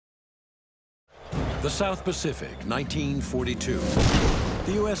The South Pacific, 1942.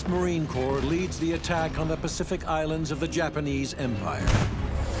 The U.S. Marine Corps leads the attack on the Pacific Islands of the Japanese Empire.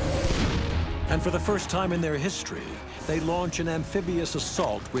 And for the first time in their history, they launch an amphibious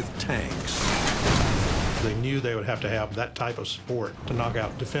assault with tanks. They knew they would have to have that type of support to knock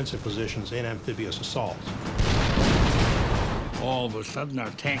out defensive positions in amphibious assaults. All of a sudden,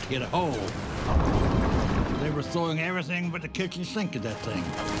 our tank hit a hole. They were throwing everything but the kitchen sink at that thing.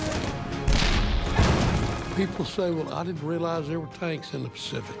 People say, well, I didn't realize there were tanks in the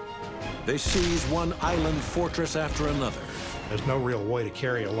Pacific. They seize one island fortress after another. There's no real way to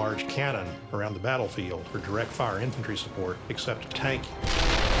carry a large cannon around the battlefield for direct fire infantry support except a tank.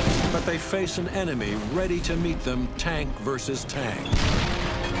 But they face an enemy ready to meet them tank versus tank.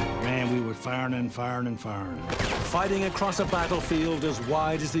 Man, we were firing and firing and firing. Fighting across a battlefield as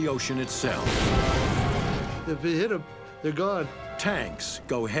wide as the ocean itself. If you hit them, they're gone. Tanks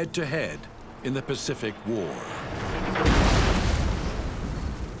go head-to-head in the Pacific War.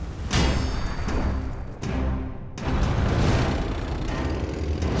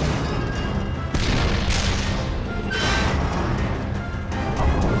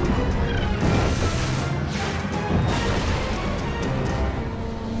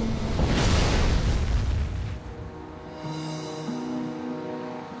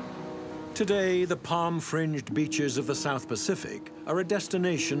 Today, the palm-fringed beaches of the South Pacific are a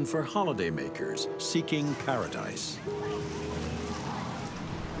destination for holidaymakers seeking paradise.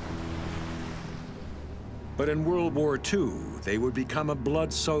 But in World War II, they would become a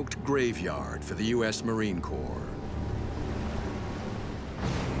blood-soaked graveyard for the U.S. Marine Corps.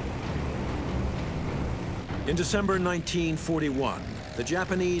 In December 1941, the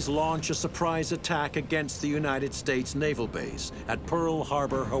Japanese launch a surprise attack against the United States naval base at Pearl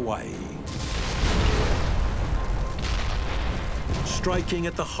Harbor, Hawaii. Striking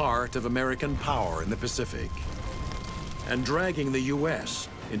at the heart of American power in the Pacific and dragging the U.S.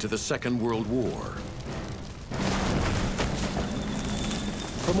 into the Second World War.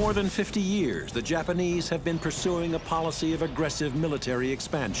 For more than 50 years, the Japanese have been pursuing a policy of aggressive military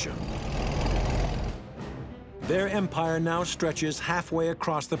expansion. Their empire now stretches halfway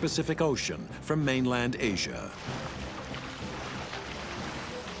across the Pacific Ocean from mainland Asia.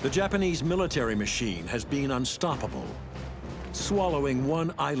 The Japanese military machine has been unstoppable, swallowing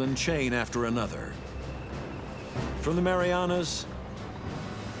one island chain after another. From the Marianas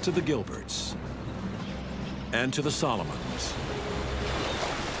to the Gilberts and to the Solomons.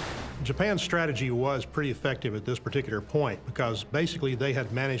 Japan's strategy was pretty effective at this particular point because basically they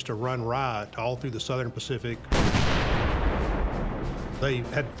had managed to run riot all through the southern Pacific. They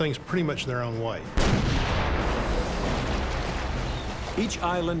had things pretty much their own way. Each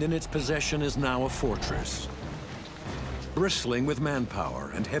island in its possession is now a fortress, bristling with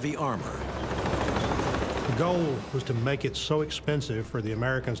manpower and heavy armor. The goal was to make it so expensive for the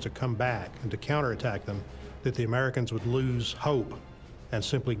Americans to come back and to counterattack them that the Americans would lose hope and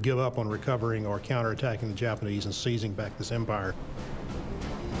simply give up on recovering or counterattacking the Japanese and seizing back this empire.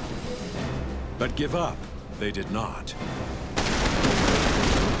 But give up, they did not.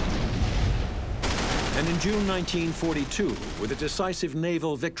 And in June 1942, with a decisive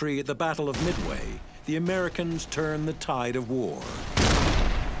naval victory at the Battle of Midway, the Americans turned the tide of war.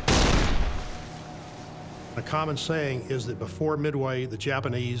 A common saying is that before Midway, the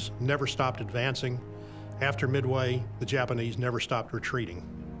Japanese never stopped advancing. After Midway, the Japanese never stopped retreating.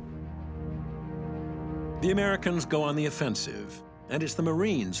 The Americans go on the offensive, and it's the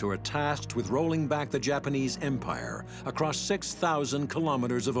Marines who are tasked with rolling back the Japanese empire across 6,000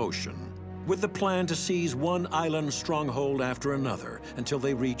 kilometers of ocean, with the plan to seize one island stronghold after another until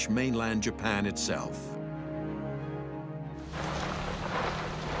they reach mainland Japan itself.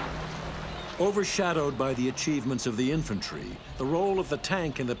 Overshadowed by the achievements of the infantry, the role of the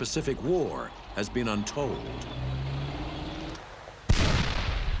tank in the Pacific War has been untold.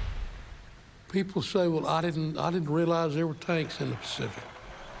 People say, well, I didn't realize there were tanks in the Pacific.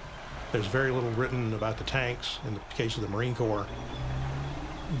 There's very little written about the tanks in the case of the Marine Corps.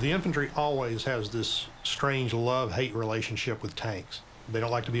 The infantry always has this strange love-hate relationship with tanks. They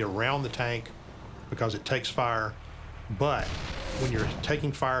don't like to be around the tank because it takes fire, but when you're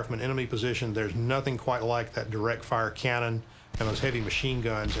taking fire from an enemy position, there's nothing quite like that direct fire cannon and those heavy machine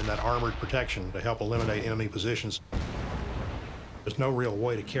guns and that armored protection to help eliminate enemy positions. There's no real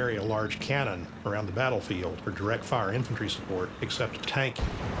way to carry a large cannon around the battlefield for direct fire infantry support except a tank.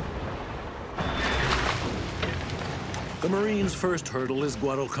 The Marines' first hurdle is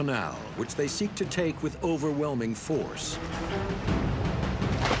Guadalcanal, which they seek to take with overwhelming force,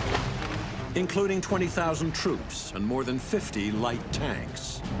 including 20,000 troops and more than 50 light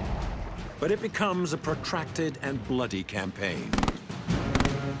tanks. But it becomes a protracted and bloody campaign.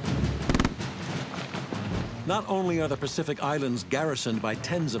 Not only are the Pacific Islands garrisoned by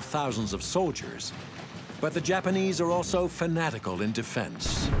tens of thousands of soldiers, but the Japanese are also fanatical in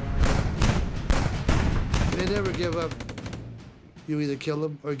defense. They never give up. You either kill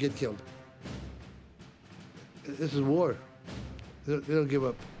them or get killed. This is war. They don't give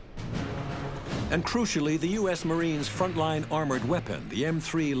up. And crucially, the U.S. Marines' frontline armored weapon, the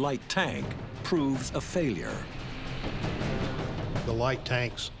M3 light tank, proves a failure. The light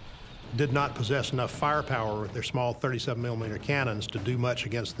tanks did not possess enough firepower with their small 37mm cannons to do much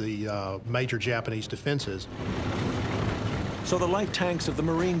against the major Japanese defenses. So the light tanks of the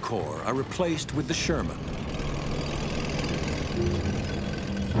Marine Corps are replaced with the Sherman.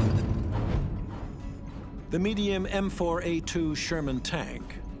 The medium M4A2 Sherman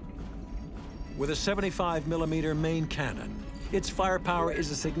tank, with a 75mm main cannon, its firepower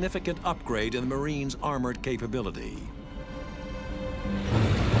is a significant upgrade in the Marines' armored capability.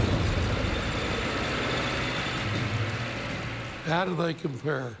 How do they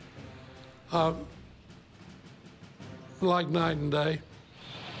compare? Like night and day.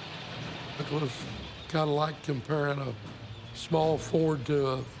 It was kind of like comparing a small Ford to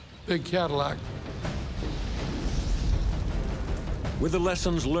a big Cadillac. With the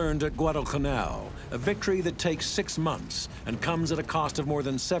lessons learned at Guadalcanal, a victory that takes 6 months and comes at a cost of more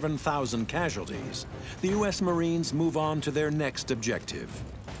than 7,000 casualties, the U.S. Marines move on to their next objective,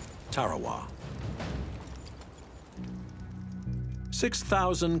 Tarawa.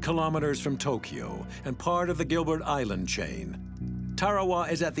 6,000 kilometers from Tokyo and part of the Gilbert Island chain,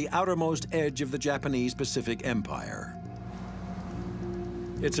 Tarawa is at the outermost edge of the Japanese Pacific Empire.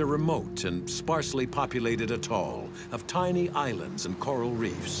 It's a remote and sparsely populated atoll of tiny islands and coral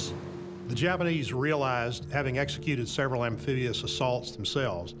reefs. The Japanese realized, having executed several amphibious assaults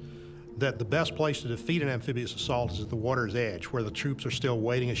themselves, that the best place to defeat an amphibious assault is at the water's edge, where the troops are still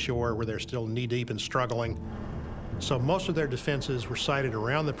wading ashore, where they're still knee-deep and struggling. So most of their defenses were sited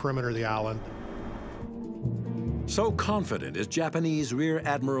around the perimeter of the island. So confident is Japanese Rear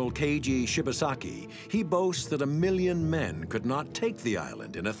Admiral Keiji Shibasaki, he boasts that 1 million men could not take the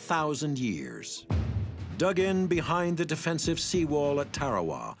island in 1,000 years. Dug in behind the defensive seawall at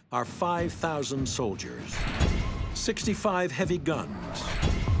Tarawa are 5,000 soldiers, 65 heavy guns,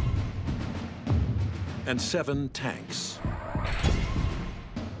 and 7 tanks.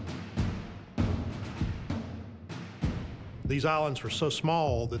 These islands were so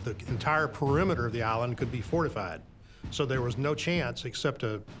small that the entire perimeter of the island could be fortified. So there was no chance except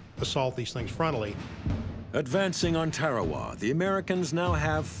to assault these things frontally. Advancing on Tarawa, the Americans now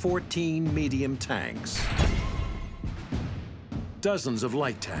have 14 medium tanks, dozens of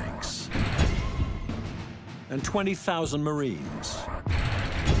light tanks, and 20,000 Marines.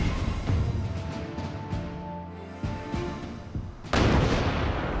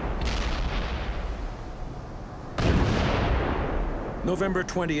 November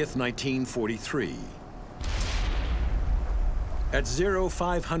 20th, 1943. At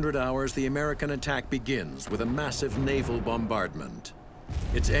 0500 hours, the American attack begins with a massive naval bombardment.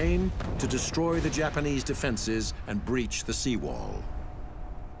 Its aim, to destroy the Japanese defenses and breach the seawall.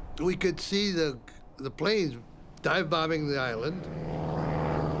 We could see the planes dive bombing the island.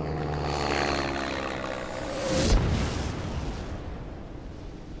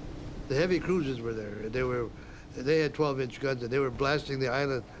 The heavy cruisers were there. They had 12-inch guns, and they were blasting the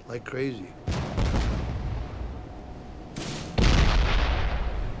island like crazy.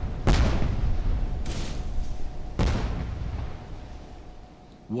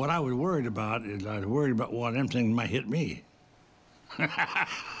 What I was worried about is I was worried about what them things might hit me.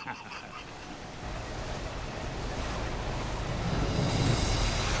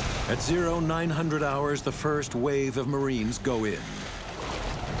 At 0900 hours, the first wave of Marines go in.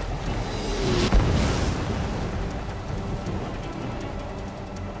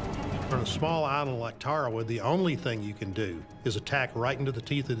 On a small island like Tarawa, the only thing you can do is attack right into the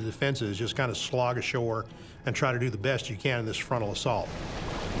teeth of the defenses, just kind of slog ashore and try to do the best you can in this frontal assault.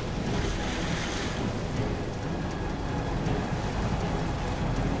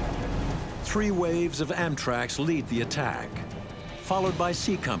 Three waves of Amtraks lead the attack, followed by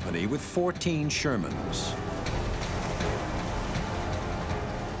C Company with 14 Shermans.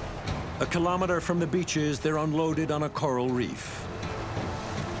 A kilometer from the beaches, they're unloaded on a coral reef.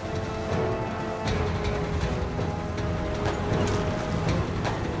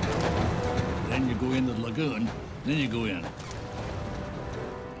 Then you go into the lagoon, then you go in.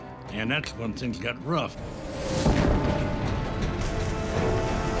 And that's when things got rough.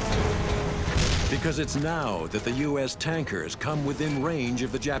 Because it's now that the U.S. tankers come within range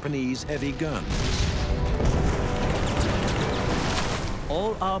of the Japanese heavy guns.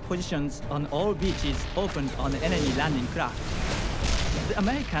 All our positions on all beaches opened on enemy landing craft. The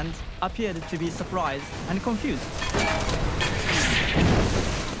Americans appeared to be surprised and confused.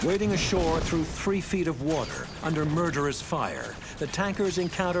 Wading ashore through 3 feet of water under murderous fire, the tankers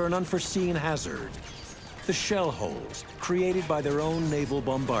encounter an unforeseen hazard. The shell holes created by their own naval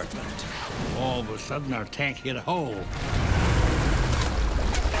bombardment. All of a sudden, our tank hit a hole.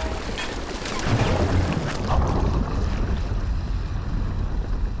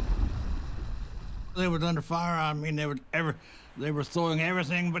 They was under fire. I mean, they were throwing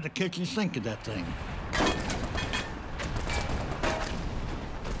everything but the kitchen sink at that thing.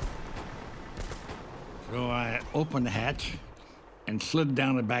 So I opened the hatch and slid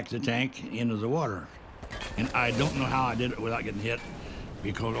down the back of the tank into the water. And I don't know how I did it without getting hit,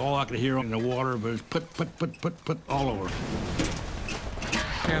 because all I could hear in the water was put all over.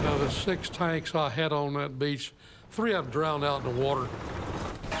 And of the 6 tanks I had on that beach, 3 of them drowned out in the water.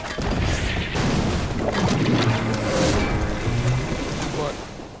 But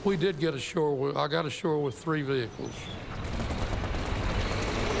we did get ashore. I got ashore with 3 vehicles.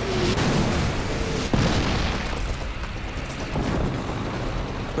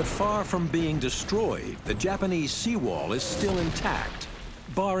 But far from being destroyed, the Japanese seawall is still intact,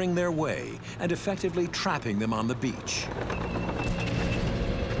 barring their way and effectively trapping them on the beach.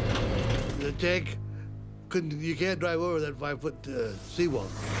 The tank, you can't drive over that 5-foot seawall.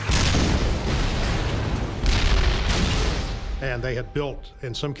 And they had built,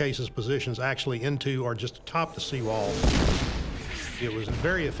 in some cases, positions actually into or just atop the seawall. It was a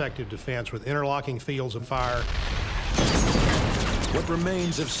very effective defense with interlocking fields of fire. What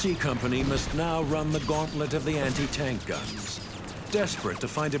remains of C Company must now run the gauntlet of the anti-tank guns, desperate to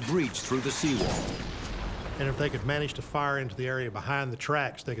find a breach through the seawall. And if they could manage to fire into the area behind the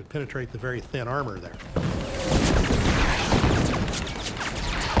tracks, they could penetrate the very thin armor there.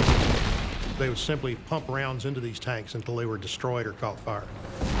 They would simply pump rounds into these tanks until they were destroyed or caught fire.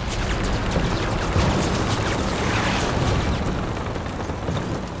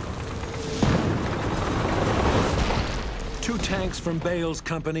 Two tanks from Bale's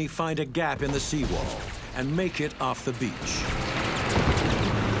company find a gap in the seawall and make it off the beach.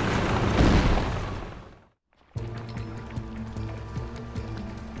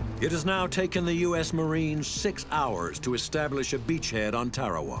 It has now taken the U.S. Marines 6 hours to establish a beachhead on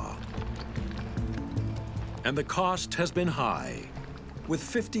Tarawa. And the cost has been high, with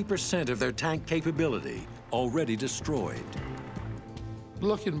 50% of their tank capability already destroyed.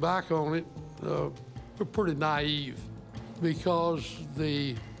 Looking back on it, we're pretty naive, because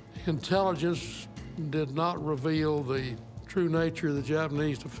the intelligence did not reveal the true nature of the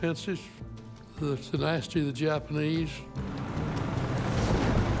Japanese defenses, the tenacity of the Japanese.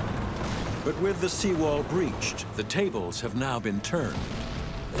 But with the seawall breached, the tables have now been turned.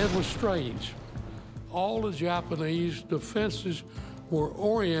 It was strange. All the Japanese defenses were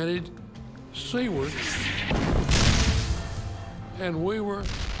oriented seaward, and we were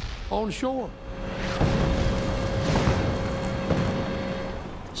on shore.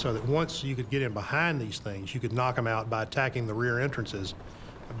 So that once you could get in behind these things, you could knock them out by attacking the rear entrances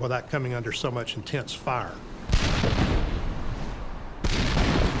without coming under so much intense fire.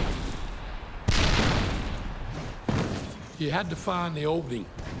 You had to find the opening,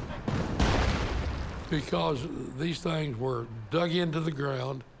 because these things were dug into the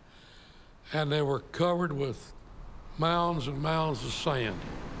ground and they were covered with mounds and mounds of sand.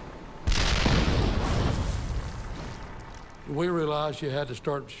 We realized you had to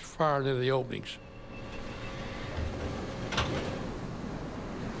start firing into the openings.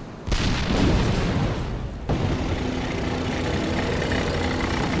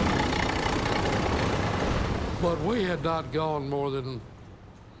 But we had not gone more than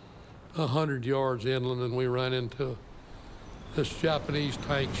 100 yards inland, and we ran into this Japanese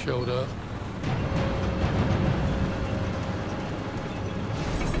tank showed up.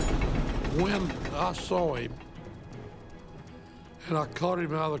 When I saw him, and I caught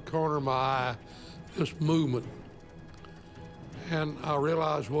him out of the corner of my eye, this movement, and I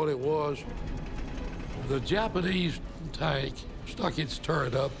realized what it was. The Japanese tank stuck its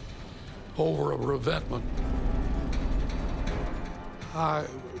turret up over a revetment. I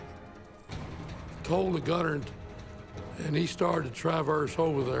told the gunner, and he started to traverse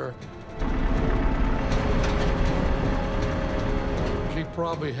over there. He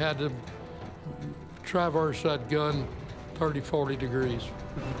probably had to traverse that gun 30, 40 degrees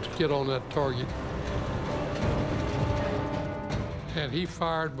to get on that target. and he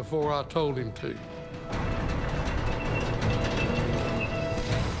fired before I told him to.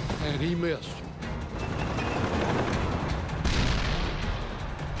 And he missed.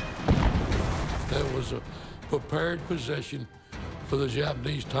 That was a prepared position for the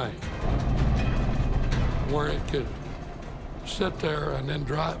Japanese tank, where it could sit there and then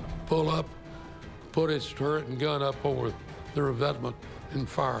pull up, put its turret and gun up over the revetment and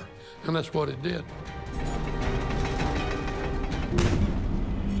fire. And that's what it did.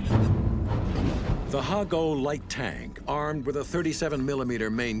 The Hago light tank, armed with a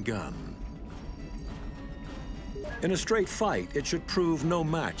 37mm main gun. In a straight fight, it should prove no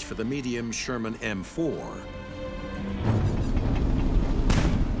match for the medium Sherman M4.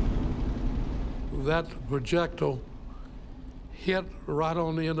 That projectile hit right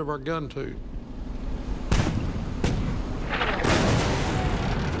on the end of our gun tube.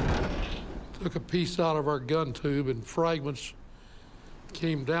 Took a piece out of our gun tube, and fragments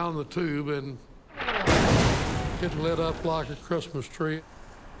came down the tube, and it lit up like a Christmas tree.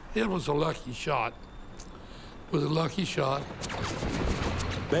 It was a lucky shot. It was a lucky shot.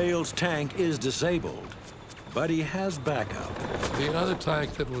 Bale's tank is disabled, but he has backup. The other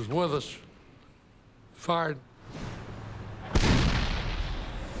tank that was with us fired.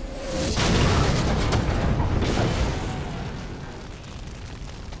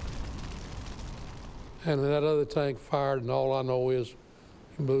 And that other tank fired, and all I know is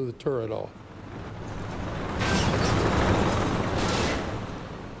he blew the turret off.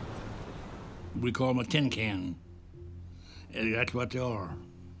 We call them a tin can. And that's what they are.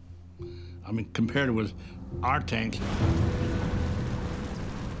 I mean, compared with our tanks.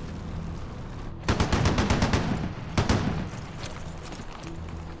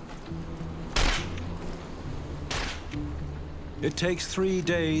 It takes 3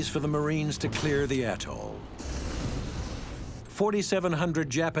 days for the Marines to clear the atoll.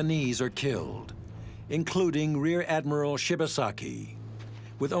 4,700 Japanese are killed, including Rear Admiral Shibasaki,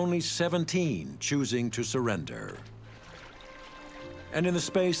 with only 17 choosing to surrender. And in the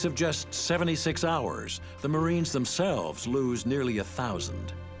space of just 76 hours, the Marines themselves lose nearly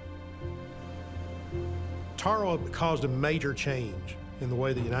 1,000. Tarawa caused a major change in the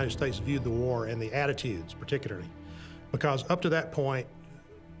way the United States viewed the war and the attitudes, particularly. Because up to that point,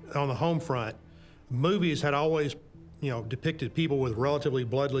 on the home front, movies had always, depicted people with relatively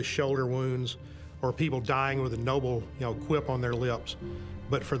bloodless shoulder wounds or people dying with a noble, quip on their lips.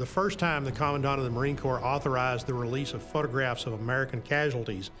 But for the first time, the Commandant of the Marine Corps authorized the release of photographs of American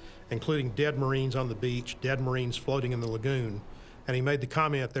casualties, including dead Marines on the beach, dead Marines floating in the lagoon. And he made the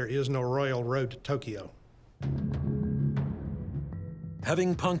comment, "There is no royal road to Tokyo."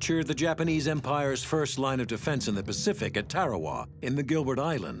 Having punctured the Japanese Empire's first line of defense in the Pacific at Tarawa in the Gilbert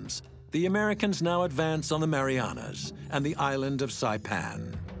Islands, the Americans now advance on the Marianas and the island of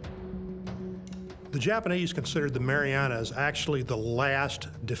Saipan. The Japanese considered the Marianas actually the last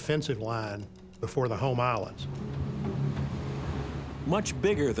defensive line before the home islands. Much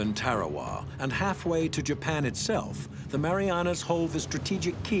bigger than Tarawa and halfway to Japan itself, the Marianas hold the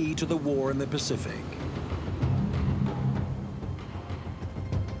strategic key to the war in the Pacific.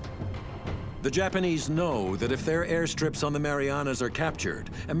 The Japanese know that if their airstrips on the Marianas are captured,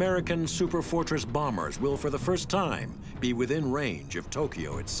 American Superfortress bombers will, for the first time, be within range of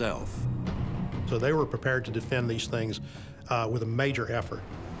Tokyo itself. So they were prepared to defend these things with a major effort.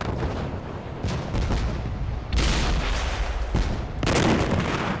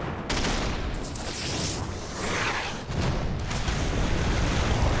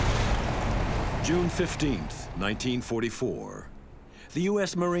 June 15th, 1944. The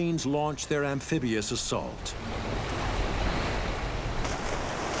U.S. Marines launched their amphibious assault.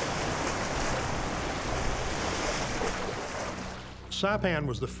 Saipan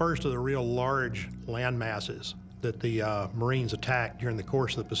was the first of the real large land masses that the Marines attacked during the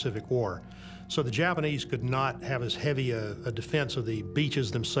course of the Pacific War. So the Japanese could not have as heavy a defense of the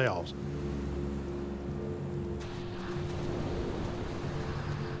beaches themselves.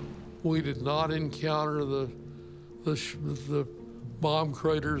 We did not encounter the bomb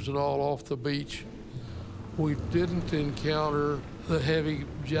craters and all off the beach. We didn't encounter the heavy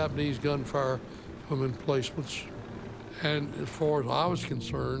Japanese gunfire from emplacements. And as far as I was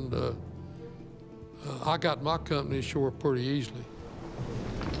concerned, I got my company ashore pretty easily.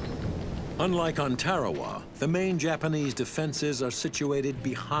 Unlike on Tarawa, the main Japanese defenses are situated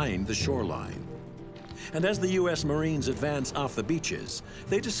behind the shoreline. And as the U.S. Marines advance off the beaches,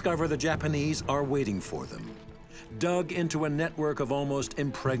 they discover the Japanese are waiting for them, dug into a network of almost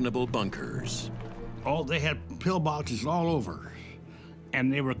impregnable bunkers. Oh, they had pillboxes all over,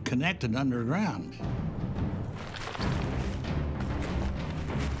 and they were connected underground.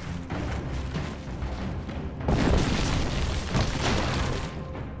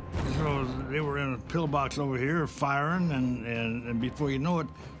 They were in a pillbox over here firing, and before you know it,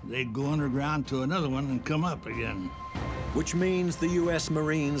 they'd go underground to another one and come up again. Which means the U.S.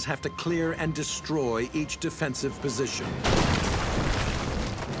 Marines have to clear and destroy each defensive position,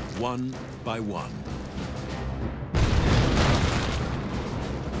 one by one.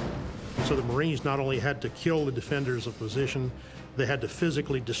 So the Marines not only had to kill the defenders of position, they had to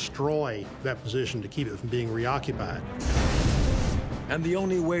physically destroy that position to keep it from being reoccupied. And the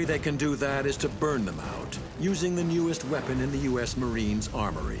only way they can do that is to burn them out, using the newest weapon in the U.S. Marines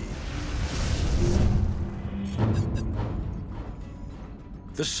armory.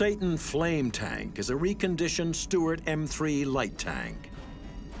 The Satan Flame Tank is a reconditioned Stuart M3 light tank.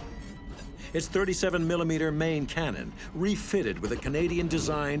 Its 37mm main cannon refitted with a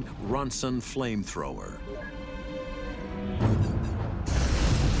Canadian-designed Ronson flamethrower.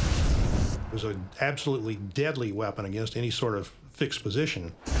 It was an absolutely deadly weapon against any sort of fixed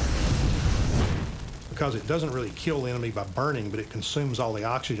position because it doesn't really kill the enemy by burning, but it consumes all the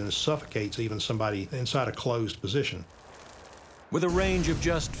oxygen and suffocates even somebody inside a closed position. With a range of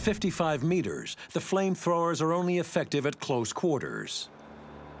just 55 meters, the flamethrowers are only effective at close quarters.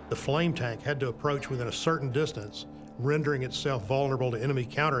 The flame tank had to approach within a certain distance, rendering itself vulnerable to enemy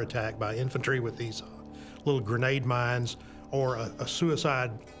counterattack by infantry with these little grenade mines, or a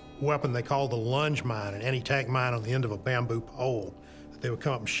suicide weapon they call the lunge mine, an anti-tank mine on the end of a bamboo pole that they would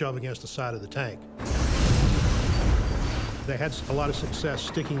come up and shove against the side of the tank. They had a lot of success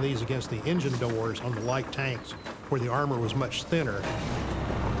sticking these against the engine doors on the light tanks where the armor was much thinner.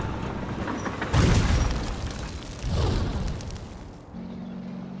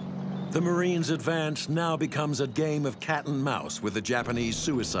 The Marines' advance now becomes a game of cat and mouse with the Japanese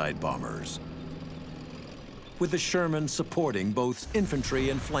suicide bombers, with the Sherman supporting both infantry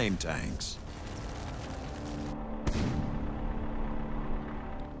and flame tanks.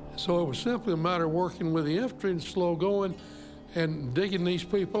 So it was simply a matter of working with the infantry and slow going and digging these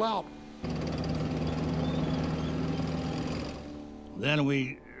people out. Then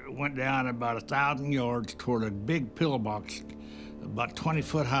we went down about 1,000 yards toward a big pillbox, about 20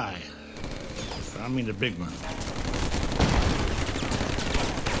 foot high. I mean the big one.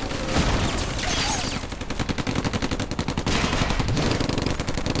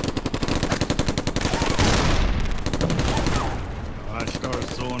 I started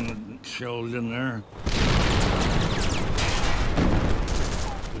throwing shells in there.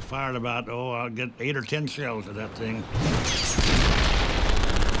 We fired about, I'll get 8 or 10 shells of that thing.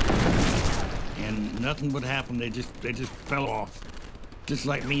 And nothing would happen. They just fell off. Just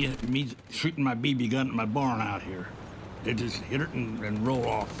like me shooting my BB gun at my barn out here. They just hit it and roll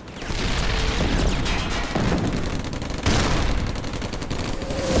off.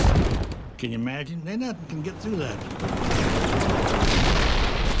 Can you imagine? Nothing can get through that.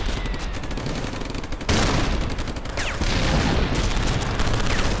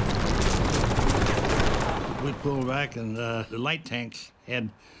 We pulled back and the light tanks had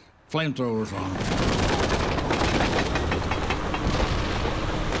flamethrowers on them.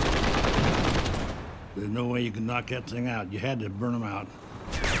 There's no way you could knock that thing out. You had to burn them out.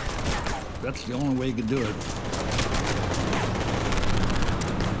 That's the only way you could do it.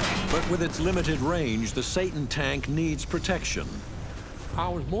 But with its limited range, the Satan tank needs protection. I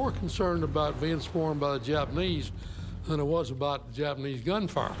was more concerned about being swarmed by the Japanese than I was about the Japanese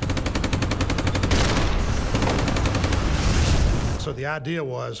gunfire. So the idea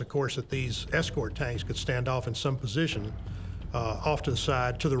was, of course, that these escort tanks could stand off in some position off to the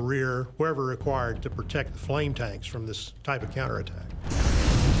side, to the rear, wherever required to protect the flame tanks from this type of counterattack.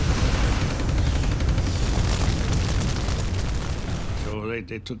 So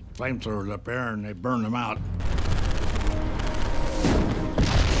they took flamethrowers up there and they burned them out.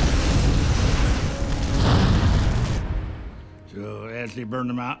 So as they burned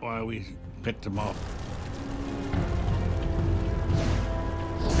them out, well, we picked them off.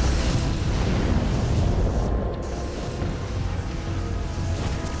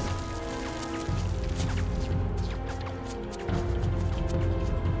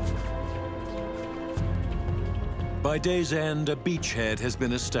 By day's end, a beachhead has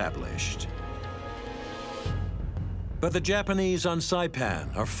been established. But the Japanese on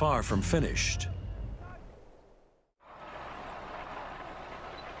Saipan are far from finished.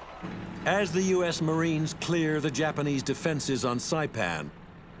 As the U.S. Marines clear the Japanese defenses on Saipan,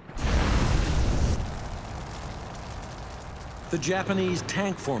 the Japanese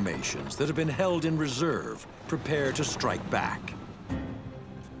tank formations that have been held in reserve prepare to strike back.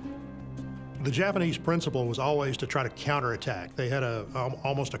 The Japanese principle was always to try to counterattack. They had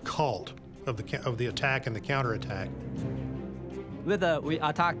almost a cult of the attack and the counterattack. Whether we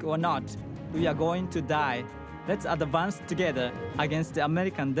attack or not, We are going to die. Let's advance together against the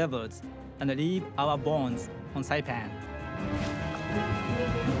American devils and leave our bones on Saipan.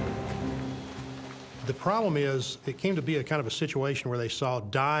 The problem is, it came to be a kind of a situation where they saw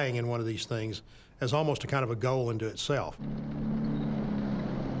dying in one of these things as almost a kind of a goal into itself.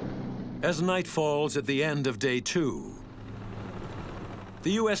 As night falls at the end of day 2,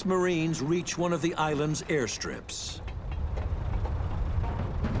 the U.S. Marines reach one of the island's airstrips.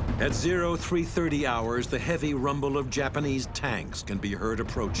 At 0330 hours, the heavy rumble of Japanese tanks can be heard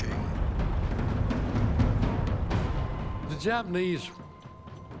approaching. The Japanese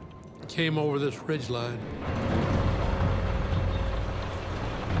came over this ridgeline.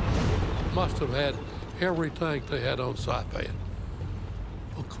 Must have had every tank they had on Saipan,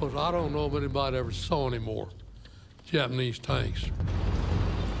 because I don't know if anybody ever saw any more Japanese tanks.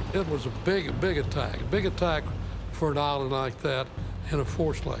 It was a big attack for an island like that and a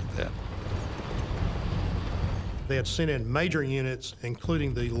force like that. They had sent in major units,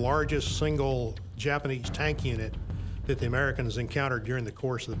 including the largest single Japanese tank unit that the Americans encountered during the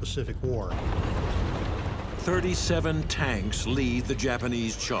course of the Pacific War. 37 tanks lead the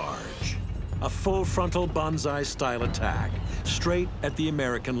Japanese charge. A full frontal banzai-style attack, straight at the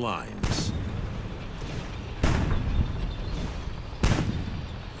American lines.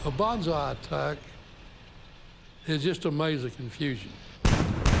 A banzai attack is just a maze of confusion.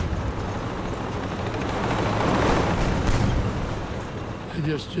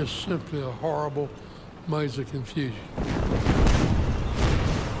 It's just simply a horrible maze of confusion.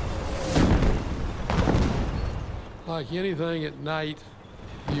 Like anything at night,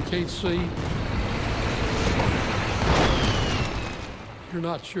 you can't see. You're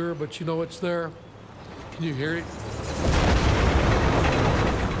not sure, but you know it's there. Can you hear it?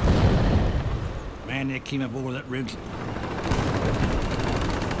 Man, they came up over that ridge.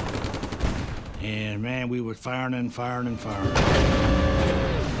 And man, we were firing and firing and firing.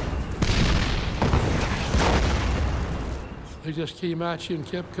 They just came at you and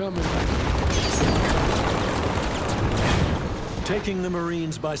kept coming. Taking the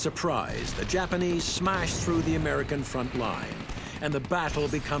Marines by surprise, the Japanese smash through the American front line, and the battle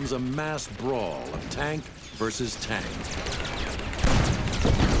becomes a mass brawl of tank versus tank.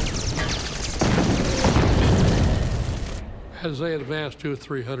 As they advanced 200 or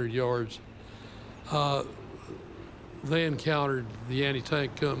 300 yards, they encountered the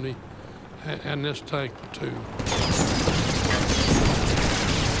anti-tank company and this tank platoon.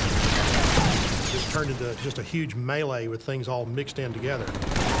 It turned into just a huge melee with things all mixed in together.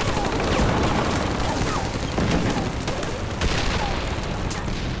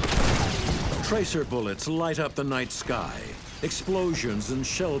 Tracer bullets light up the night sky. Explosions and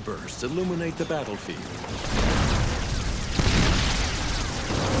shell bursts illuminate the battlefield.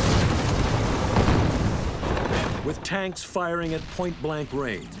 With tanks firing at point-blank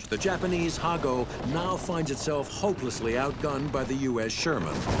range, the Japanese Hago now finds itself hopelessly outgunned by the U.S.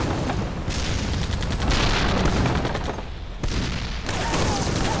 Sherman.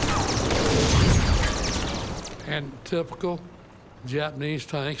 And typical Japanese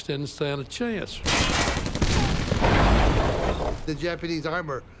tanks didn't stand a chance. The Japanese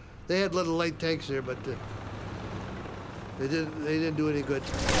armor, they had little light tanks there, but they didn't do any good.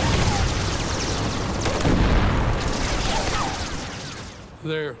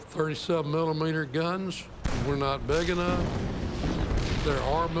 Their 37mm guns were not big enough. Their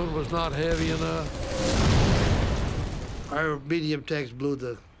armament was not heavy enough. Our medium tanks blew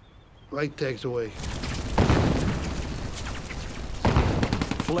the light tanks away.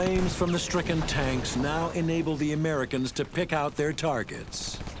 Flames from the stricken tanks now enable the Americans to pick out their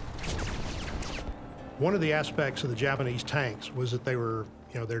targets. One of the aspects of the Japanese tanks was that they were,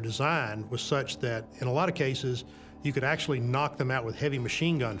 their design was such that in a lot of cases, you could actually knock them out with heavy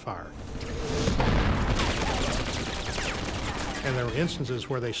machine gun fire. And there were instances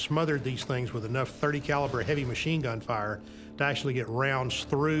where they smothered these things with enough .30 caliber heavy machine gun fire to actually get rounds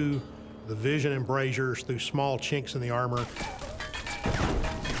through the vision embrasures, through small chinks in the armor,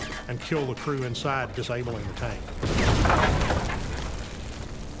 and kill the crew inside, disabling the tank.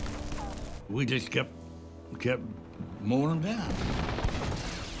 We just kept mowing them down.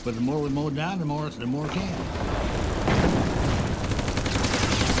 But the more we mowed down, the more it came.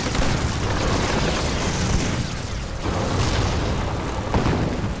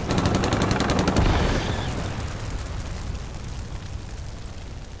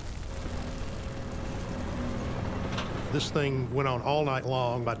 This thing went on all night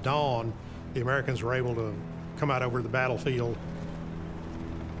long. By dawn, the Americans were able to come out over the battlefield,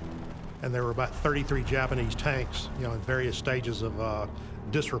 and there were about 33 Japanese tanks, in various stages of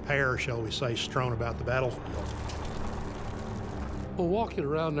disrepair, shall we say, strewn about the battlefield. Well, walking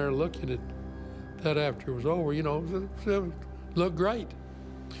around there looking at that after it was over, you know, it looked great.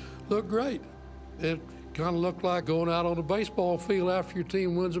 Looked great. It kind of looked like going out on a baseball field after your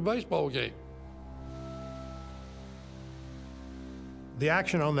team wins a baseball game. The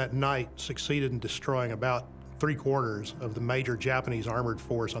action on that night succeeded in destroying about 3/4 of the major Japanese armored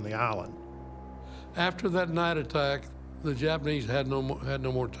force on the island. After that night attack, the Japanese had no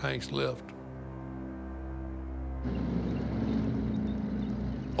more tanks left.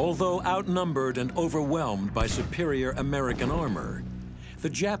 Although outnumbered and overwhelmed by superior American armor, the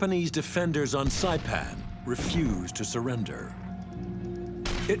Japanese defenders on Saipan refused to surrender.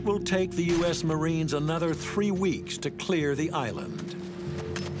 It will take the U.S. Marines another 3 weeks to clear the island,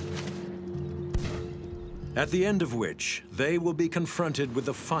 at the end of which they will be confronted with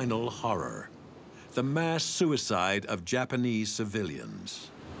the final horror: the mass suicide of Japanese civilians.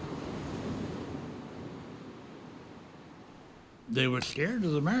 They were scared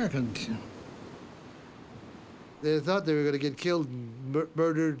of the Americans. They thought they were going to get killed,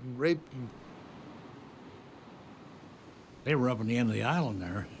 murdered, and raped. They were up on the end of the island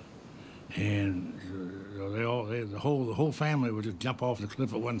there, and the whole family would just jump off the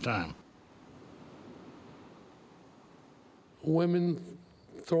cliff at one time. Women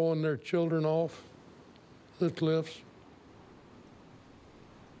throwing their children off the cliffs.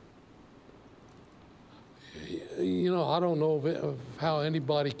 You know, I don't know of how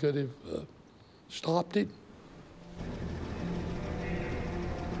anybody could have stopped it.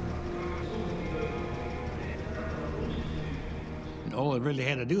 And all they really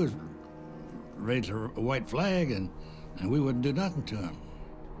had to do was raise a white flag, and we wouldn't do nothing to them.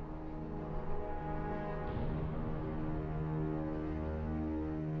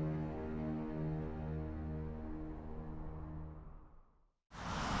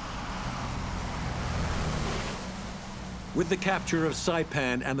 With the capture of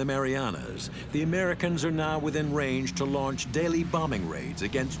Saipan and the Marianas, the Americans are now within range to launch daily bombing raids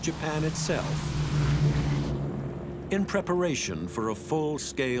against Japan itself, in preparation for a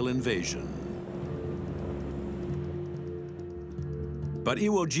full-scale invasion. But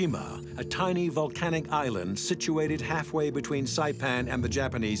Iwo Jima, a tiny volcanic island situated halfway between Saipan and the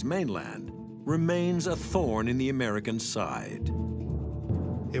Japanese mainland, remains a thorn in the American side.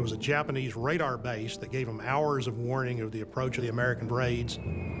 It was a Japanese radar base that gave them hours of warning of the approach of the American raids.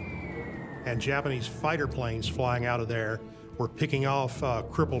 And Japanese fighter planes flying out of there were picking off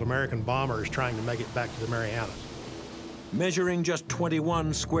crippled American bombers trying to make it back to the Marianas. Measuring just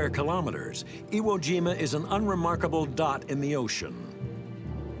 21 square kilometers, Iwo Jima is an unremarkable dot in the ocean.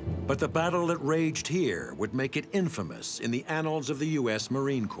 But the battle that raged here would make it infamous in the annals of the U.S.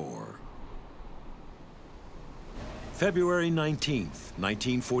 Marine Corps. February 19th,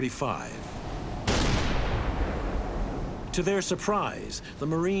 1945. To their surprise, the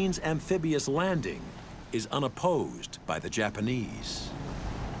Marines' amphibious landing is unopposed by the Japanese.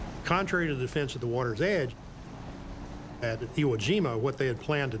 Contrary to the defense of the water's edge, at Iwo Jima, what they had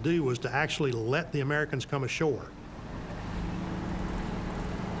planned to do was to actually let the Americans come ashore.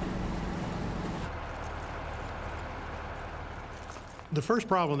 The first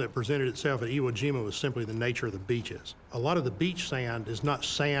problem that presented itself at Iwo Jima was simply the nature of the beaches. A lot of the beach sand is not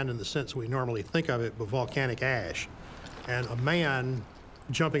sand in the sense we normally think of it, but volcanic ash. And a man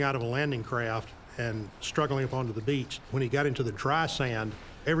jumping out of a landing craft and struggling up onto the beach, when he got into the dry sand,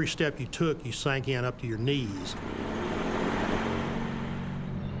 every step you took, you sank in up to your knees.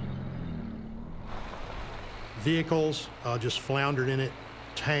 Vehicles just floundered in it,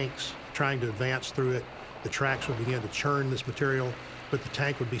 tanks trying to advance through it. The tracks would begin to churn this material, but the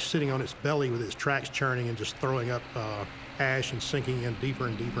tank would be sitting on its belly with its tracks churning and just throwing up ash and sinking in deeper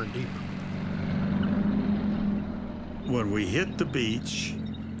and deeper and deeper. When we hit the beach,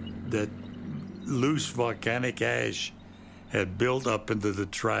 that loose volcanic ash had built up into the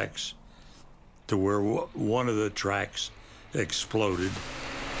tracks to where one of the tracks exploded.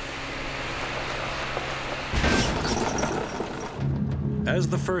 As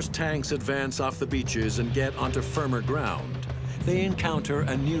the first tanks advance off the beaches and get onto firmer ground, they encounter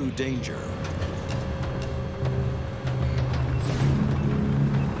a new danger.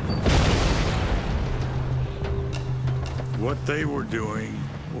 What they were doing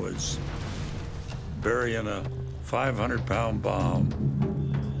was burying a 500-pound bomb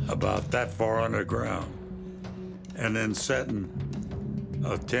about that far underground and then setting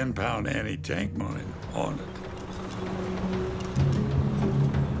a 10-pound anti-tank mine on it.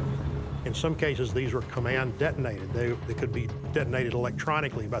 In some cases, these were command detonated. They could be detonated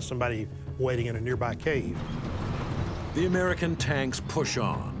electronically by somebody waiting in a nearby cave. The American tanks push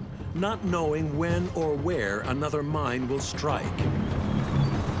on, not knowing when or where another mine will strike.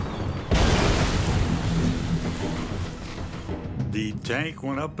 The tank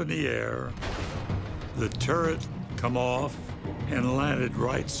went up in the air, the turret come off and landed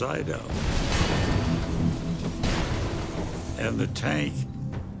right side up. And the tank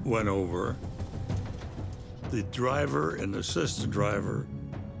went over. The driver and the assistant driver,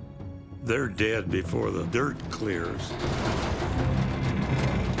 they're dead before the dirt clears.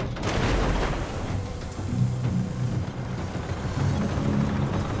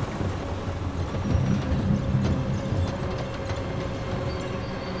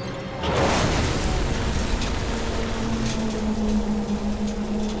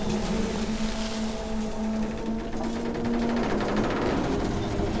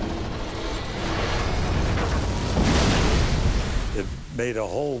 Made a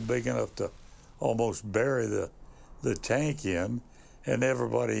hole big enough to almost bury the tank in, and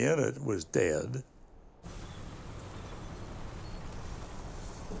everybody in it was dead.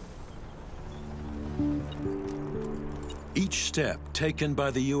 Each step taken by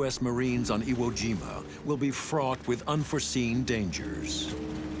the U.S. Marines on Iwo Jima will be fraught with unforeseen dangers.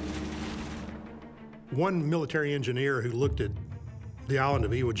 One military engineer who looked at the island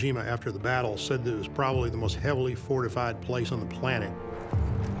of Iwo Jima after the battle said that it was probably the most heavily fortified place on the planet.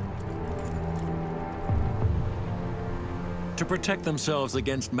 To protect themselves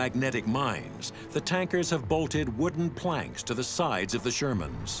against magnetic mines, the tankers have bolted wooden planks to the sides of the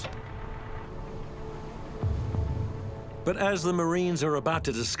Shermans. But as the Marines are about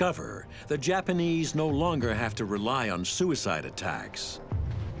to discover, the Japanese no longer have to rely on suicide attacks.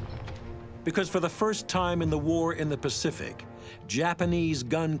 Because for the first time in the war in the Pacific, Japanese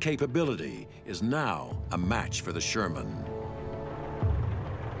gun capability is now a match for the Sherman.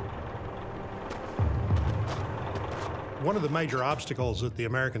 One of the major obstacles that the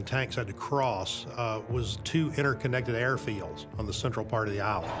American tanks had to cross was two interconnected airfields on the central part of the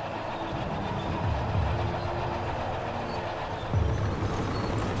island.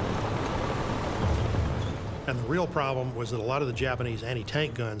 And the real problem was that a lot of the Japanese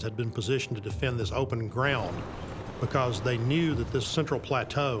anti-tank guns had been positioned to defend this open ground because they knew that this central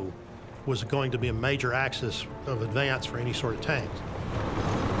plateau was going to be a major axis of advance for any sort of tanks.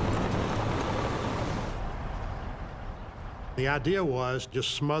 The idea was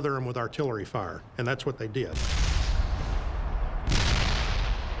just smother them with artillery fire, and that's what they did.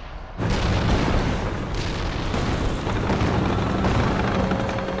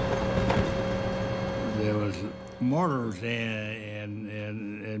 There was mortars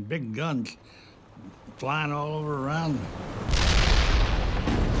and big guns flying all over around.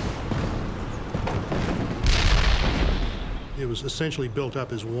 It was essentially built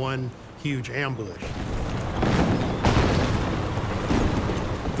up as one huge ambush.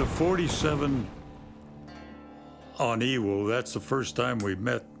 The 47 on Iwo, that's the first time we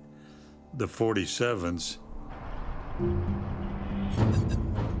met the 47s.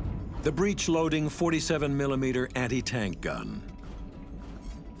 The breech-loading 47mm anti-tank gun.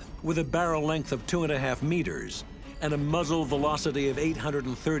 With a barrel length of 2.5 meters and a muzzle velocity of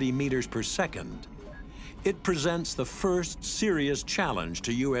 830 meters per second, it presents the first serious challenge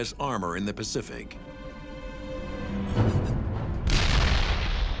to U.S. armor in the Pacific.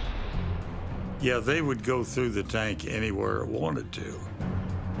 Yeah, they would go through the tank anywhere it wanted to.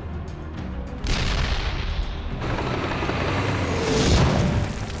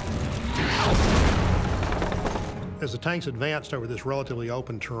 As the tanks advanced over this relatively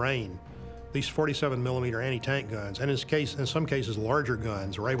open terrain, these 47mm anti-tank guns, and in some cases larger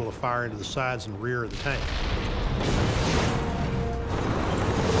guns, were able to fire into the sides and rear of the tank.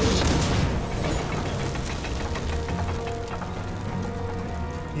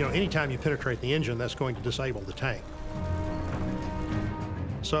 You know, anytime you penetrate the engine, that's going to disable the tank.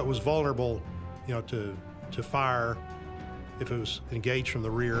 So it was vulnerable, you know, to fire if it was engaged from the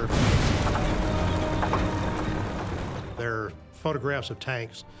rear. There are photographs of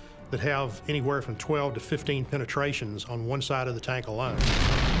tanks that have anywhere from 12 to 15 penetrations on one side of the tank alone.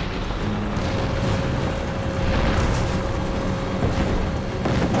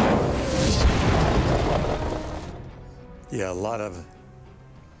 Yeah, a lot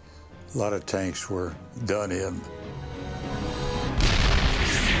of tanks were done in.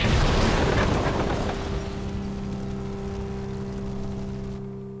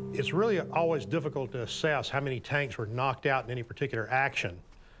 It's really always difficult to assess how many tanks were knocked out in any particular action,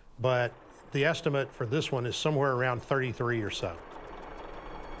 but the estimate for this one is somewhere around 33 or so.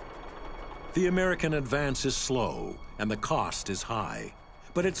 The American advance is slow and the cost is high,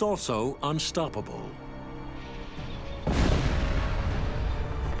 but it's also unstoppable.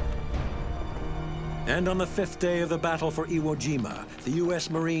 And on the 5th day of the battle for Iwo Jima, the U.S.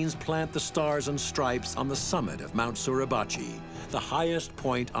 Marines plant the stars and stripes on the summit of Mount Suribachi, the highest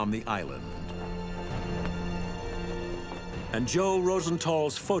point on the island. And Joe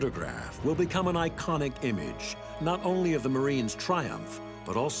Rosenthal's photograph will become an iconic image, not only of the Marines' triumph,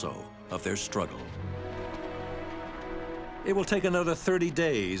 but also of their struggle. It will take another 30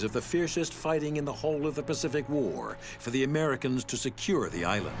 days of the fiercest fighting in the whole of the Pacific War for the Americans to secure the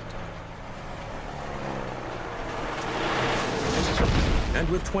island. And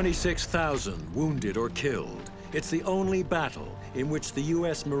with 26,000 wounded or killed, it's the only battle in which the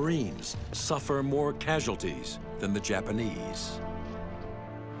U.S. Marines suffer more casualties than the Japanese.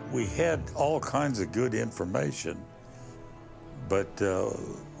 We had all kinds of good information, but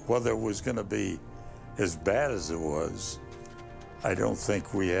whether it was going to be as bad as it was, I don't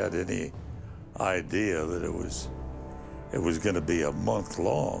think we had any idea that it was going to be a month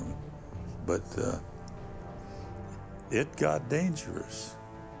long, but it got dangerous.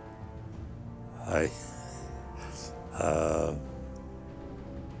 A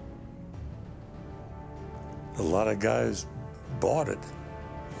lot of guys bought it,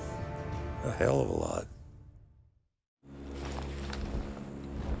 a hell of a lot.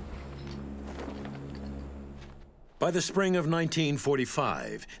 By the spring of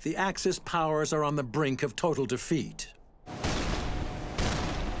 1945, the Axis powers are on the brink of total defeat.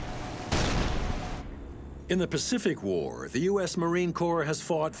 In the Pacific War, the U.S. Marine Corps has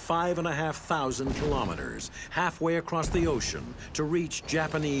fought 5,500 kilometers, halfway across the ocean, to reach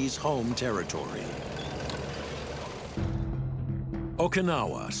Japanese home territory.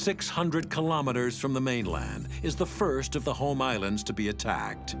 Okinawa, 600 kilometers from the mainland, is the first of the home islands to be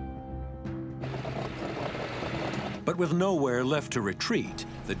attacked. But with nowhere left to retreat,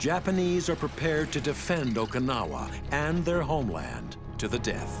 the Japanese are prepared to defend Okinawa and their homeland to the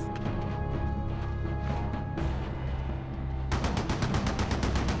death.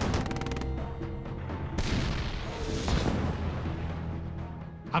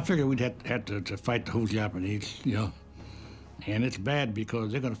 I figured we'd have to fight the whole Japanese, you know. And it's bad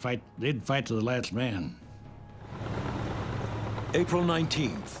because they'd fight to the last man. April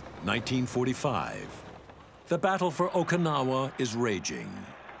 19th, 1945. The battle for Okinawa is raging.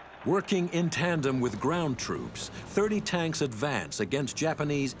 Working in tandem with ground troops, 30 tanks advance against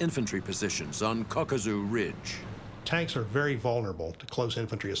Japanese infantry positions on Kokuzu Ridge. Tanks are very vulnerable to close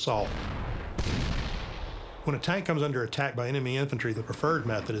infantry assault. When a tank comes under attack by enemy infantry, the preferred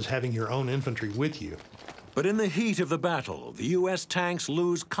method is having your own infantry with you. But in the heat of the battle, the U.S. tanks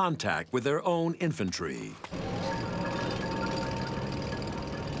lose contact with their own infantry.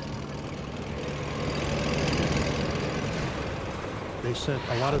 They sent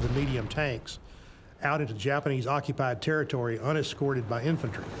a lot of the medium tanks out into Japanese-occupied territory unescorted by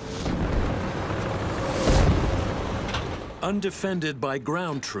infantry. Undefended by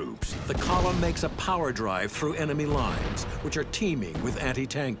ground troops, the column makes a power drive through enemy lines, which are teeming with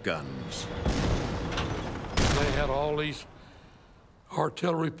anti-tank guns. They had all these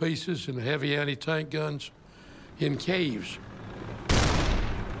artillery pieces and heavy anti-tank guns in caves.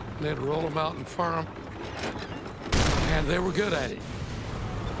 They'd roll them out and fire them, and they were good at it.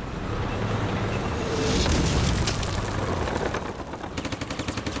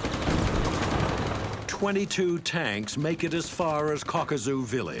 "22 tanks make it as far as Kokuzu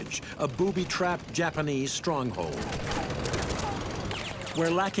Village, a booby-trapped Japanese stronghold.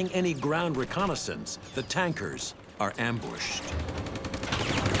 Where lacking any ground reconnaissance, the tankers are ambushed.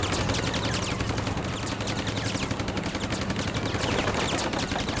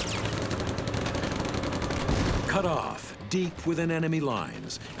 Cut off, deep within enemy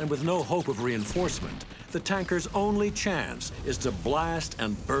lines, and with no hope of reinforcement, the tankers' only chance is to blast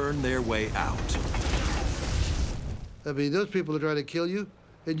and burn their way out. I mean, those people are trying to kill you,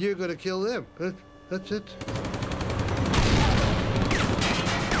 and you're going to kill them. That's it.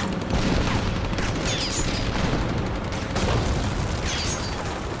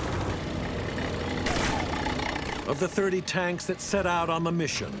 Of the 30 tanks that set out on the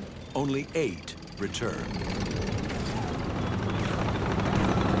mission, only 8 returned.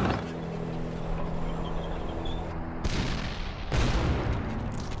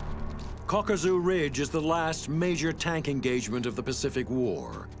 Kokuzu Ridge is the last major tank engagement of the Pacific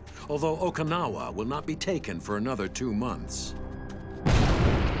War, although Okinawa will not be taken for another 2 months.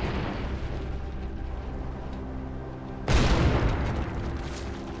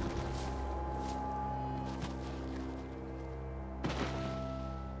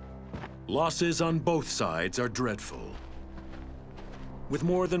 Losses on both sides are dreadful, with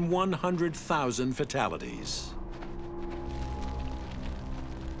more than 100,000 fatalities.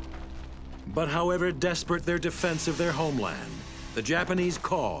 But however desperate their defense of their homeland, the Japanese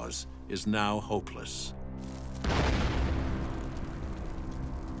cause is now hopeless.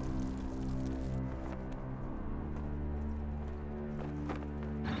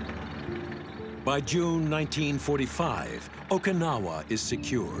 By June 1945, Okinawa is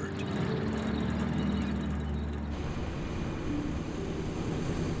secured.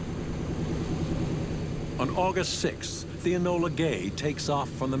 On August 6th, the Enola Gay takes off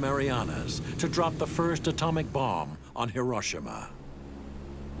from the Marianas to drop the first atomic bomb on Hiroshima.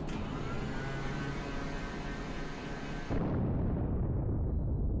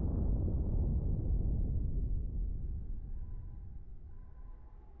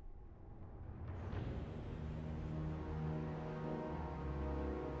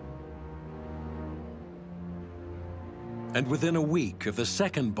 And within a week of the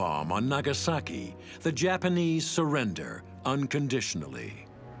second bomb on Nagasaki, the Japanese surrender unconditionally.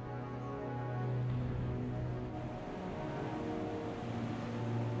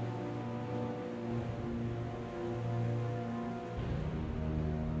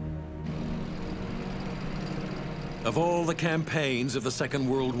 Of all the campaigns of the Second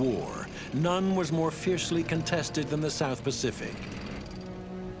World War, none was more fiercely contested than the South Pacific.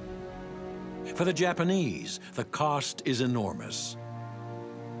 For the Japanese, the cost is enormous.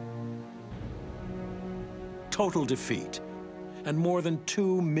 Total defeat and more than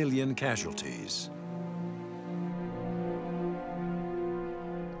 2 million casualties.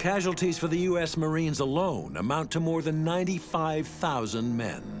 Casualties for the U.S. Marines alone amount to more than 95,000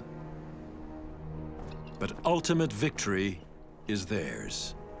 men. But ultimate victory is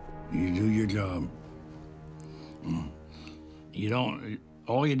theirs. You do your job. You don't.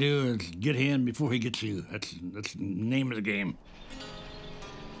 All you do is get him before he gets you. That's the name of the game.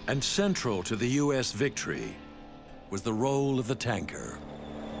 And central to the U.S. victory was the role of the tanker.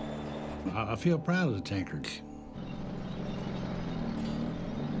 I feel proud of the tankers.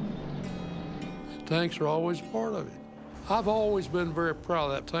 Tanks are always part of it. I've always been very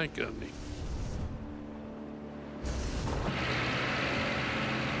proud of that tank company.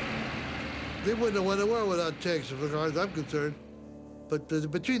 They wouldn't have won the war without tanks, as far as I'm concerned. But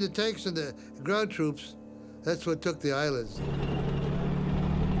between the tanks and the ground troops, that's what took the islands.